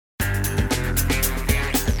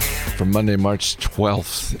For Monday, March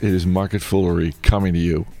 12th, it is Market Foolery coming to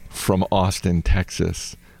you from Austin,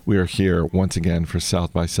 Texas. We are here once again for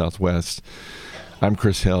South by Southwest. I'm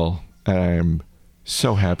Chris Hill, and I'm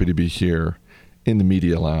so happy to be here in the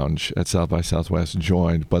Media Lounge at South by Southwest,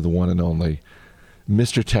 joined by the one and only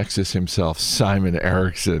Mr. Texas himself, Simon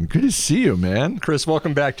Erickson. Good to see you, man. Chris,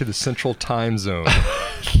 welcome back to the Central Time Zone.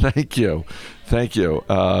 Thank you.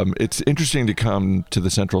 It's interesting to come to the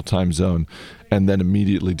Central Time Zone and then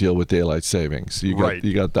immediately deal with daylight savings. You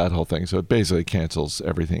got that whole thing. So it basically cancels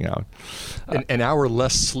everything out. An hour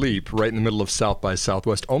less sleep right in the middle of South by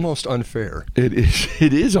Southwest, almost unfair. It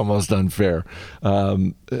is almost unfair.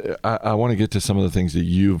 I want to get to some of the things that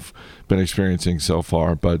you've been experiencing so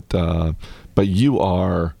far, but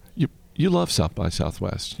you love South by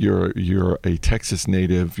Southwest. You're a Texas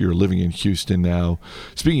native. You're living in Houston now.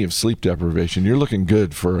 Speaking of sleep deprivation, you're looking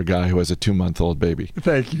good for a guy who has a 2-month-old baby.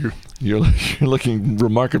 Thank you. You're looking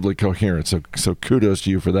remarkably coherent. So kudos to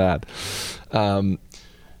you for that.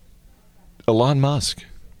 Elon Musk,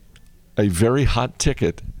 a very hot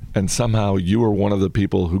ticket, and somehow you were one of the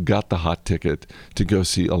people who got the hot ticket to go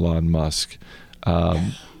see Elon Musk. How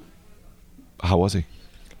was he?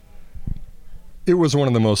 It was one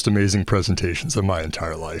of the most amazing presentations of my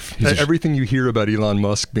entire life. Everything you hear about Elon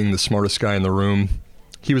Musk being the smartest guy in the room,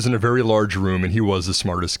 he was in a very large room and he was the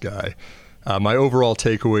smartest guy. My overall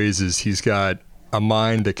takeaways is he's got a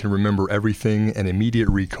mind that can remember everything and immediate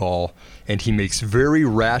recall, and he makes very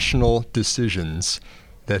rational decisions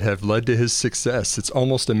that have led to his success. It's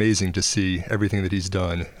almost amazing to see everything that he's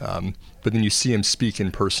done. But then you see him speak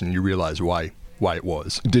in person and you realize why it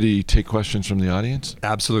was. Did he take questions from the audience?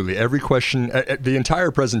 Absolutely. Every question, the entire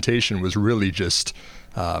presentation was really just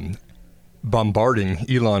bombarding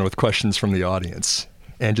Elon with questions from the audience.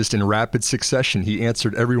 And just in rapid succession, he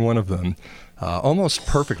answered every one of them almost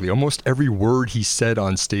perfectly. Almost every word he said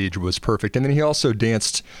on stage was perfect. And then he also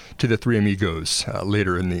danced to the Three Amigos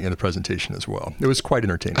later in the presentation as well. It was quite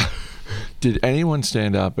entertaining. Did anyone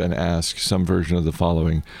stand up and ask some version of the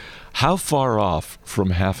following? How far off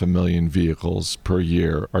from 500,000 vehicles per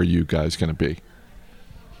year are you guys going to be?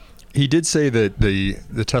 He did say that the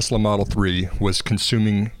Tesla Model 3 was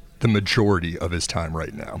consuming the majority of his time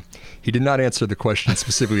right now. He did not answer the question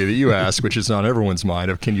specifically that you asked, which is on everyone's mind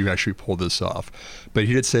of can you actually pull this off? But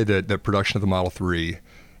he did say that the production of the Model 3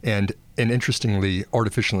 and interestingly,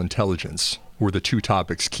 artificial intelligence were the two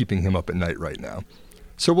topics keeping him up at night right now.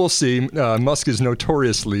 So we'll see. Musk is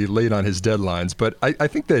notoriously late on his deadlines, but I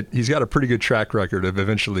think that he's got a pretty good track record of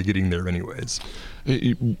eventually getting there anyways.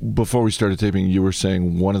 Before we started taping, you were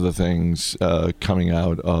saying one of the things coming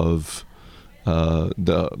out of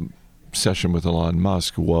the session with Elon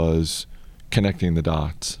Musk was connecting the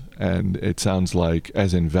dots. And it sounds like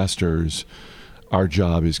as investors, our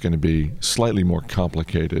job is going to be slightly more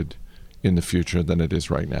complicated in the future than it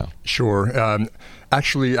is right now. Sure.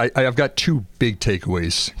 Actually, I've got two big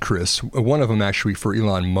takeaways, Chris. One of them actually for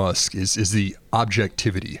Elon Musk is the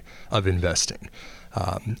objectivity of investing.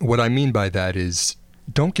 What I mean by that is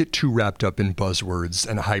don't get too wrapped up in buzzwords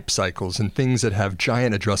and hype cycles and things that have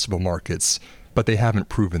giant addressable markets, but they haven't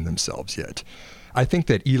proven themselves yet. I think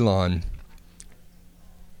that Elon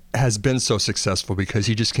has been so successful because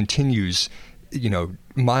he just continues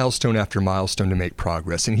milestone after milestone to make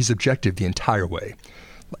progress, and he's objective the entire way.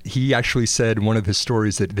 He actually said one of his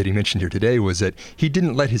stories that he mentioned here today was that he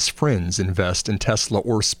didn't let his friends invest in Tesla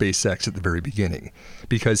or SpaceX at the very beginning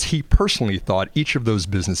because he personally thought each of those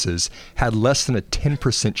businesses had less than a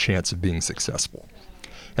 10% chance of being successful.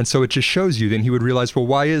 And so it just shows you then he would realize, well,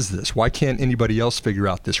 why is this? Why can't anybody else figure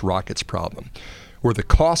out this rockets problem? Where the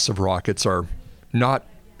costs of rockets are not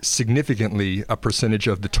significantly a percentage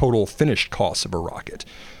of the total finished cost of a rocket.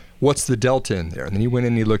 What's the delta in there? And then he went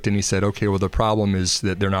in and he looked and he said, okay, well, the problem is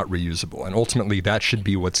that they're not reusable. And ultimately, that should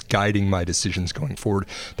be what's guiding my decisions going forward.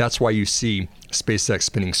 That's why you see SpaceX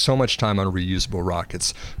spending so much time on reusable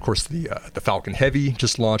rockets. Of course, the Falcon Heavy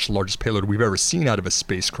just launched the largest payload we've ever seen out of a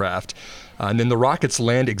spacecraft. And then the rockets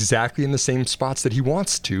land exactly in the same spots that he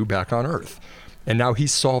wants to back on Earth. And now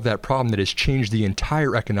he's solved that problem that has changed the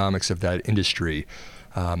entire economics of that industry.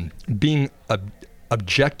 Being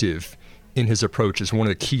objective in his approach is one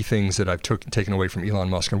of the key things that I've taken away from Elon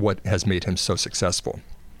Musk and what has made him so successful.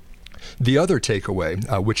 The other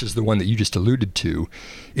takeaway, which is the one that you just alluded to,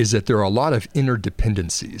 is that there are a lot of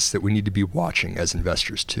interdependencies that we need to be watching as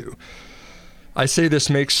investors too. I say this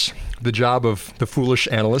makes the job of the foolish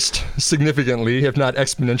analyst significantly, if not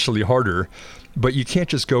exponentially harder, but you can't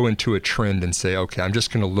just go into a trend and say, okay, I'm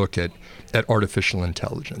just going to look at artificial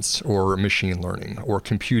intelligence or machine learning or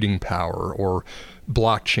computing power or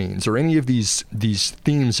blockchains or any of these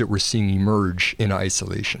themes that we're seeing emerge in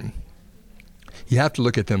isolation. you have to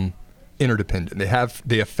look at them interdependent.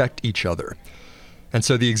 They affect each other. And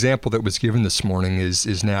so the example that was given this morning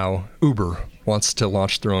is now Uber wants to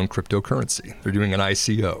launch their own cryptocurrency. They're doing an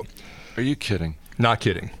ICO. Are you kidding? Not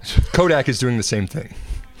kidding. Kodak is doing the same thing.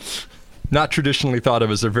 Not traditionally thought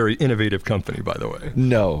of as a very innovative company, by the way.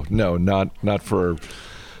 No, not for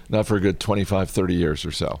a good 25, 30 years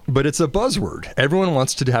or so. But it's a buzzword. Everyone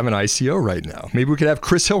wants to have an ICO right now. Maybe we could have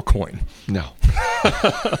Chris Hill coin. No.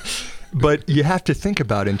 But you have to think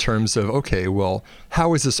about in terms of, okay, well,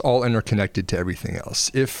 how is this all interconnected to everything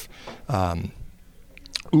else? If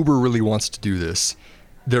Uber really wants to do this,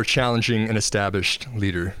 they're challenging an established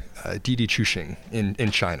leader, Didi Chuxing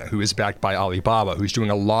in China, who is backed by Alibaba, who's doing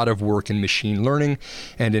a lot of work in machine learning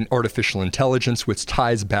and in artificial intelligence, which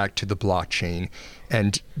ties back to the blockchain.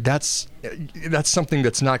 And that's something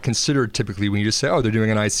that's not considered typically when you just say, oh, they're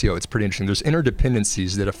doing an ICO. It's pretty interesting. There's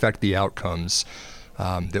interdependencies that affect the outcomes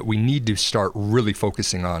that we need to start really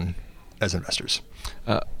focusing on as investors.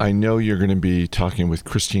 I know you're going to be talking with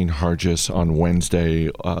Christine Hargis on Wednesday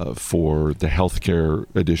for the healthcare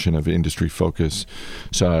edition of Industry Focus,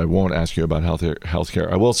 so I won't ask you about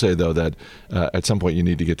healthcare. I will say, though, that at some point you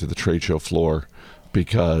need to get to the trade show floor,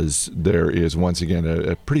 because there is, once again,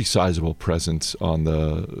 a pretty sizable presence on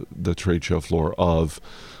the trade show floor of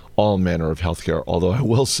all manner of healthcare. Although I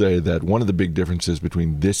will say that one of the big differences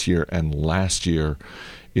between this year and last year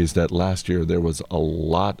is that last year there was a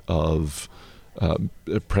lot of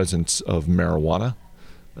presence of marijuana,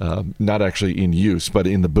 not actually in use, but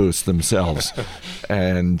in the booths themselves,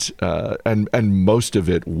 and most of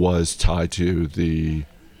it was tied to the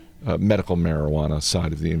medical marijuana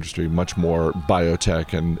side of the industry, much more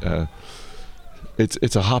biotech, and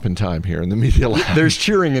it's a hop in time here in the Media Lab. There's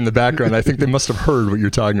cheering in the background. I think they must have heard what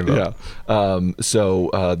you're talking about. Yeah.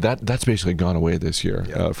 So that's basically gone away this year,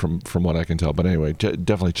 from what I can tell. But anyway,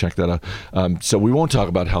 definitely check that out. So we won't talk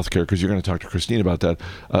about healthcare because you're going to talk to Christine about that.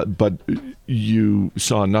 But you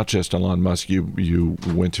saw not just Elon Musk. You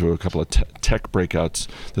went to a couple of tech breakouts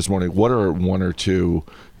this morning. What are one or two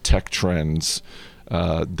tech trends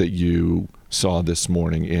that you saw this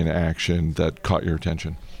morning in action that caught your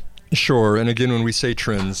attention? Sure. And again, when we say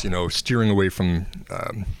trends, steering away from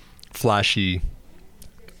flashy,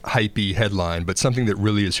 hypey headline, but something that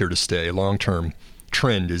really is here to stay. A long-term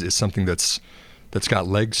trend is something that's got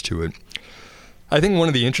legs to it. I think one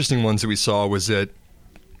of the interesting ones that we saw was that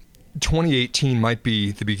 2018 might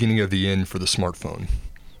be the beginning of the end for the smartphone.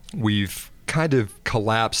 We've kind of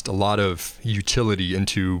collapsed a lot of utility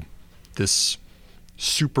into this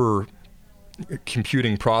super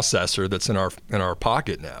computing processor that's in our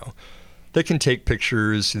pocket now. They can take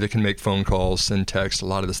pictures, they can make phone calls, send text, a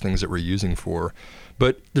lot of the things that we're using for.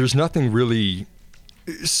 But there's nothing really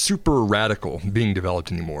super radical being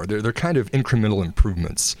developed anymore. They're kind of incremental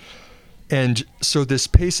improvements. And so this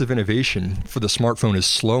pace of innovation for the smartphone is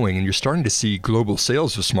slowing, and you're starting to see global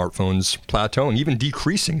sales of smartphones plateauing, even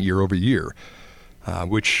decreasing year over year.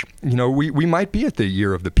 Which, we might be at the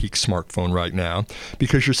year of the peak smartphone right now,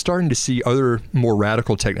 because you're starting to see other more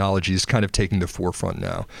radical technologies kind of taking the forefront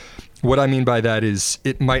now. What I mean by that is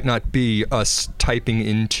it might not be us typing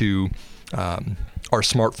into our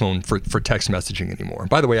smartphone for text messaging anymore.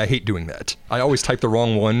 By the way, I hate doing that. I always type the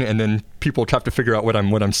wrong one, and then people have to figure out what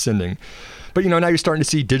I'm sending. But now you're starting to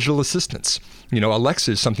see digital assistants.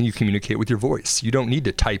 Alexa is something you communicate with your voice. You don't need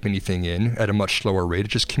to type anything in at a much slower rate. It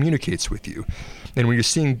just communicates with you. And when you're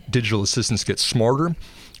seeing digital assistants get smarter,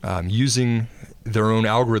 using their own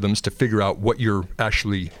algorithms to figure out what you're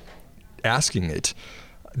actually asking it,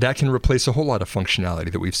 that can replace a whole lot of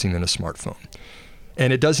functionality that we've seen in a smartphone.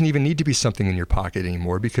 And it doesn't even need to be something in your pocket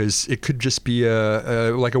anymore, because it could just be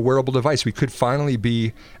like a wearable device. We could finally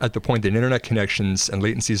be at the point that internet connections and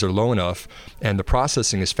latencies are low enough and the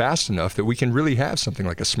processing is fast enough that we can really have something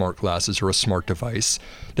like a smart glasses or a smart device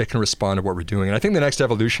that can respond to what we're doing. And I think the next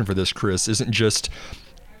evolution for this, Chris, isn't just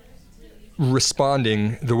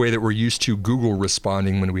responding the way that we're used to Google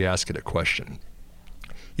responding when we ask it a question.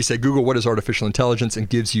 You say, Google, what is artificial intelligence? And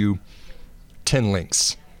gives you 10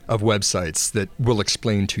 links of websites that will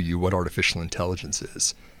explain to you what artificial intelligence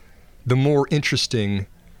is. The more interesting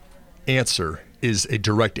answer is a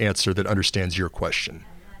direct answer that understands your question,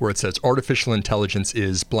 where it says artificial intelligence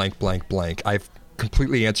is blank, blank, blank. I've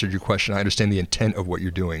completely answered your question. I understand the intent of what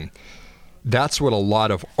you're doing. That's what a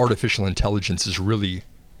lot of artificial intelligence is really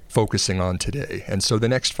focusing on today. And so the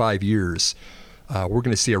next 5 years, we're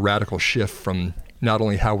going to see a radical shift from not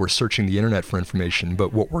only how we're searching the internet for information,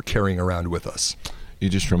 but what we're carrying around with us. You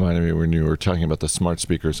just reminded me when you were talking about the smart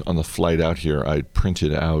speakers on the flight out here, I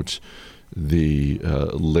printed out the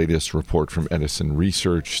latest report from Edison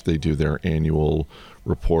Research. They do their annual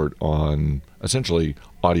report on essentially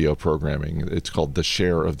audio programming. It's called The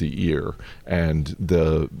Share of the Ear, and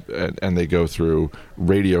they go through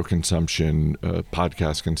radio consumption,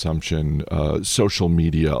 podcast consumption, social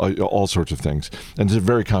media, all sorts of things. And it's a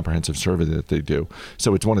very comprehensive survey that they do.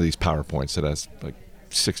 So it's one of these PowerPoints that has like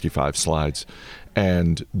 65 slides,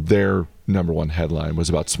 and their number one headline was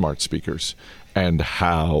about smart speakers and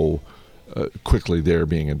how quickly they're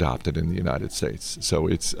being adopted in the United States. So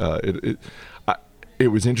it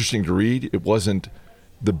was interesting to read. It wasn't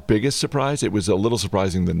the biggest surprise. It was a little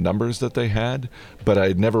surprising, the numbers that they had, but I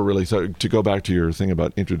had never really thought, to go back to your thing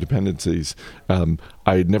about interdependencies,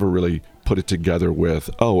 I had never really put it together with,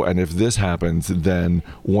 and if this happens, then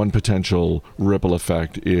one potential ripple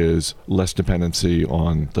effect is less dependency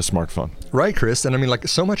on the smartphone. Right, Chris. And I mean, like,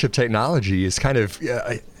 so much of technology is kind of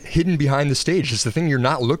hidden behind the stage. It's the thing you're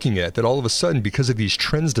not looking at that all of a sudden, because of these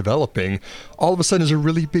trends developing, all of a sudden is a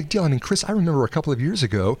really big deal. I mean, Chris, I remember a couple of years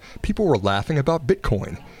ago, people were laughing about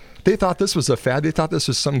Bitcoin. They thought this was a fad. They thought this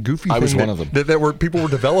was some goofy thing. I was one of them. That people were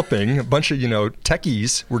developing. A bunch of,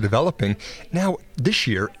 techies were developing. Now, this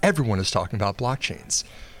year, everyone is talking about blockchains.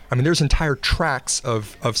 I mean, there's entire tracks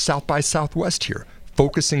of South by Southwest here,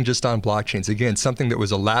 focusing just on blockchains. Again, something that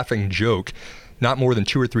was a laughing joke not more than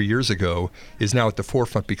 2 or 3 years ago is now at the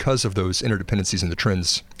forefront because of those interdependencies and the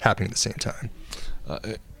trends happening at the same time.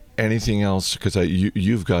 Anything else? Because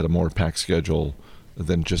you've got a more packed schedule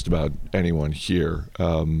than just about anyone here.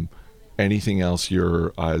 Anything else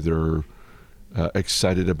you're either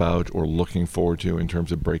excited about or looking forward to in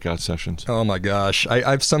terms of breakout sessions? Oh my gosh.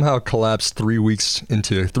 I've somehow collapsed 3 weeks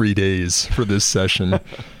into 3 days for this session.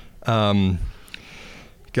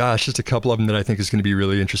 Just a couple of them that I think is going to be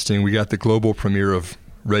really interesting. We got the global premiere of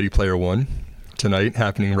Ready Player One tonight,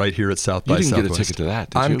 happening right here at South by Southwest. You didn't get a ticket to that,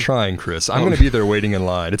 did you? I'm trying, Chris. I'm going to be there waiting in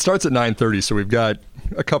line. It starts at 9:30, so we've got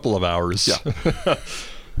a couple of hours. Yeah.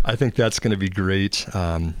 I think that's going to be great.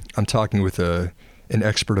 I'm talking with an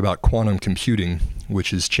expert about quantum computing,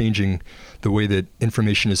 which is changing the way that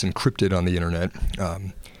information is encrypted on the internet.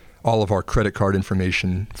 All of our credit card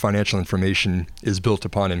information, financial information is built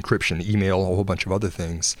upon encryption, email, a whole bunch of other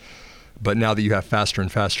things. But now that you have faster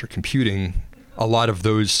and faster computing, a lot of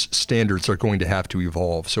those standards are going to have to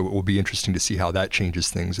evolve. So it will be interesting to see how that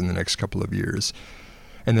changes things in the next couple of years.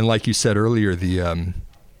 And then, like you said earlier, the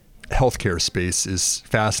healthcare space is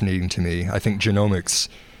fascinating to me. I think genomics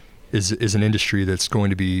is an industry that's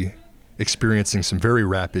going to be experiencing some very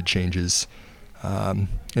rapid changes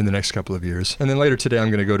in the next couple of years. And then later today, I'm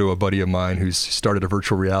going to go to a buddy of mine who's started a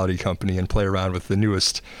virtual reality company and play around with the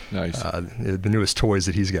newest toys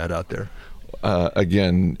that he's got out there.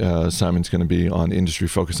 Again, Simon's going to be on Industry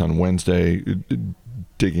Focus on Wednesday,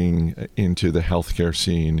 digging into the healthcare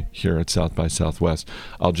scene here at South by Southwest.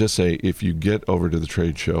 I'll just say, if you get over to the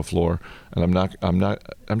trade show floor, and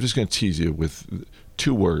I'm just going to tease you with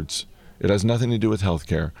 2 words. It has nothing to do with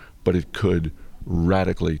healthcare, but it could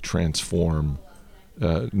radically transform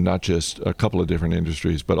not just a couple of different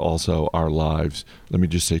industries, but also our lives. Let me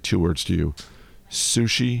just say 2 words to you: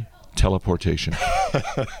 sushi teleportation.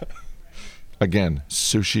 Again,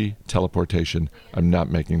 sushi teleportation. I'm not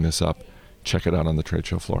making this up. Check it out on the trade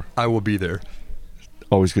show floor. I will be there.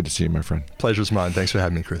 Always good to see you, my friend. Pleasure's mine. Thanks for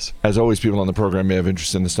having me, Chris. As always, people on the program may have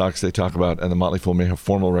interest in the stocks they talk about, and the Motley Fool may have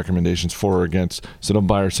formal recommendations for or against, so don't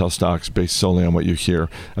buy or sell stocks based solely on what you hear.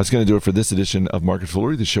 That's going to do it for this edition of Market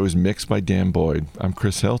Foolery. The show is mixed by Dan Boyd. I'm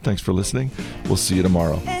Chris Hill. Thanks for listening. We'll see you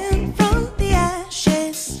tomorrow. And from the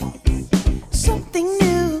ashes, something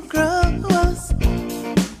new grows.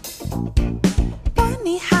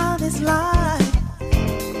 Funny how this life,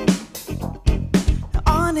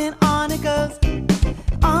 on and on it goes.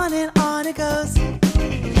 On and on it goes.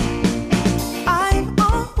 I've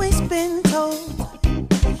always been told,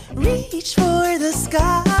 reach for the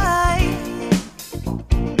sky,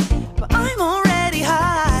 but I'm already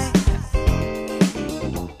high.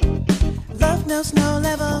 Love knows no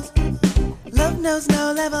levels. Love knows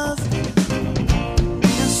no levels.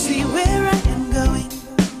 Now see where I am going,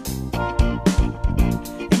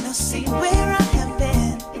 and now see where I have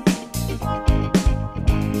been.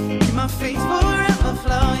 In my faith forever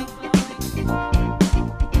flowing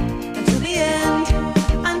until the end,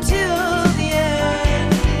 until the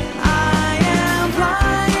end. I am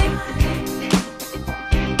flying,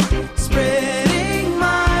 spreading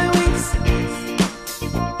my wings.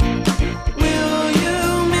 Will you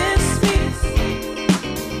miss me?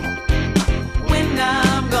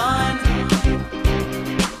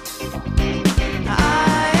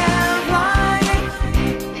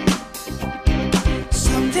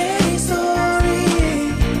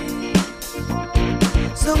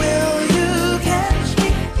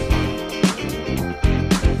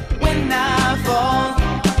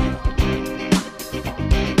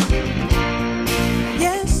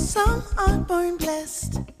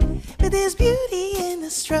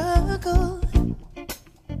 struggle.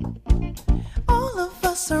 All of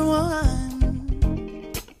us are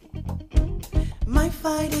one. My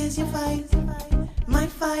fight is your fight. My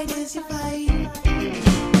fight is your fight.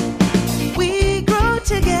 We grow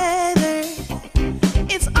together.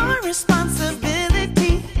 It's our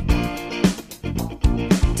responsibility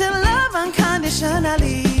to love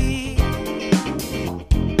unconditionally.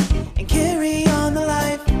 Carry on the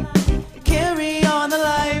life, carry on the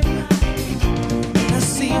life. And I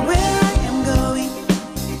see where I am going,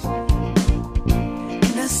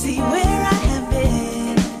 and I see where I have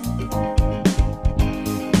been.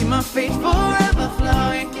 Keep my faith forever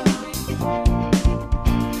flowing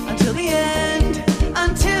until the end,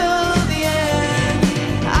 until the end.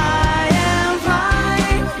 I am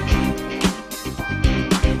flying,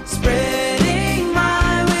 spreading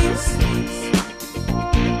my wings.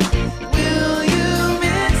 Will you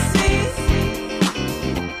miss me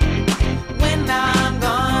when I'm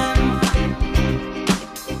gone?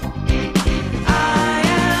 I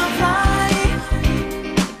am flying,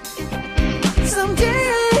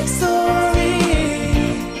 someday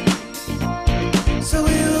soaring. So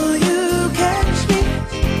will you catch me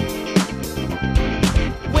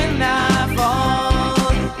when I fall?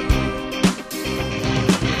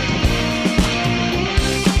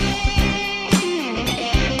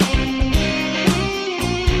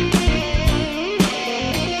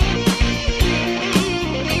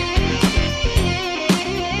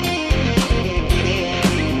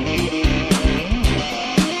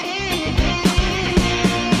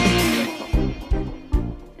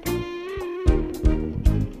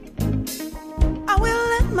 I will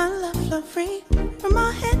let my love flow free from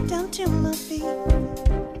my head down to my feet.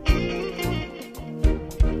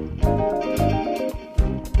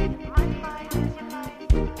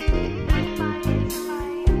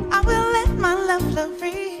 I will let my love flow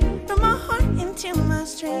free from my heart into my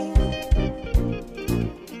strings.